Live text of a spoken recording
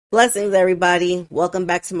Blessings, everybody. Welcome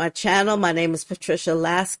back to my channel. My name is Patricia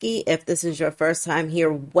Laskey. If this is your first time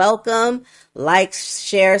here, welcome. Like,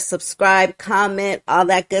 share, subscribe, comment, all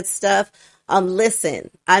that good stuff. Listen,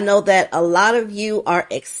 I know that a lot of you are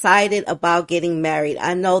excited about getting married.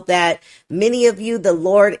 I know that many of you, the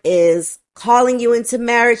Lord is calling you into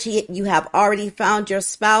marriage. You have already found your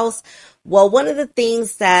spouse. Well, one of the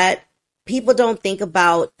things that people don't think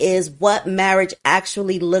about is what marriage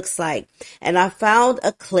actually looks like. And I found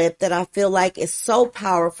a clip that I feel like is so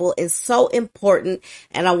powerful and so important,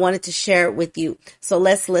 and I wanted to share it with you. So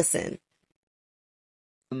let's listen.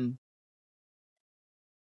 Um,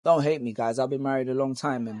 don't hate me, guys. I've been married a long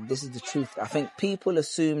time, and this is the truth. I think people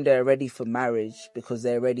assume they're ready for marriage because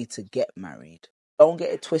they're ready to get married. Don't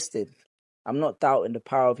get it twisted. I'm not doubting the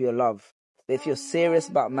power of your love. But if you're serious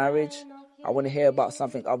about marriage, I want to hear about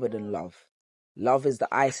something other than love. Love is the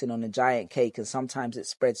icing on a giant cake, and sometimes it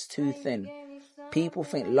spreads too thin. People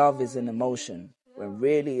think love is an emotion, when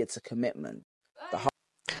really it's a commitment.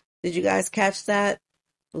 Did you guys catch that?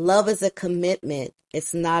 Love is a commitment.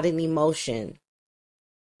 It's not an emotion.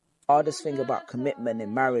 Hardest thing about commitment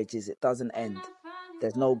in marriage is it doesn't end.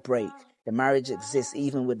 There's no break. The marriage exists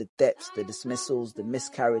even with the debts, the dismissals, the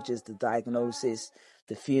miscarriages, the diagnosis,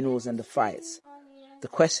 the funerals and the fights. The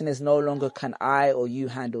question is no longer can I or you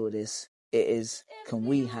handle this. It is can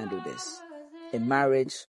we handle this? In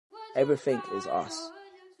marriage, everything is us.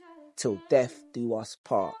 Till death do us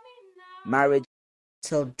part. Marriage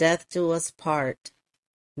Till death do us part.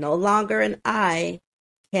 No longer an I.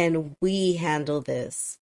 Can we handle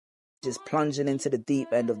this? is plunging into the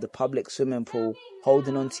deep end of the public swimming pool,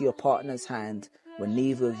 holding onto your partner's hand when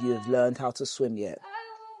neither of you have learned how to swim yet.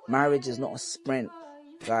 Marriage is not a sprint,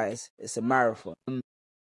 guys. It's a marathon.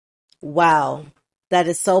 Wow, that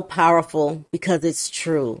is so powerful because it's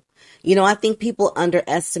true. You know, I think people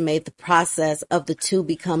underestimate the process of the two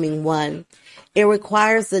becoming one. It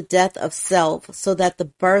requires the death of self so that the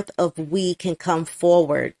birth of we can come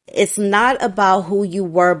forward. It's not about who you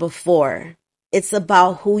were before. It's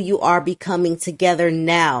about who you are becoming together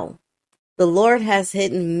now. The Lord has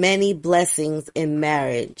hidden many blessings in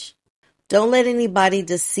marriage. Don't let anybody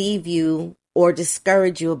deceive you or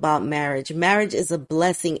discourage you about marriage. Marriage is a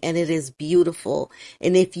blessing and it is beautiful.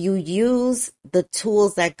 And if you use the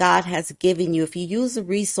tools that God has given you, if you use the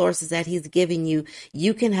resources that He's given you,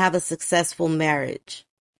 you can have a successful marriage.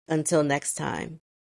 Until next time.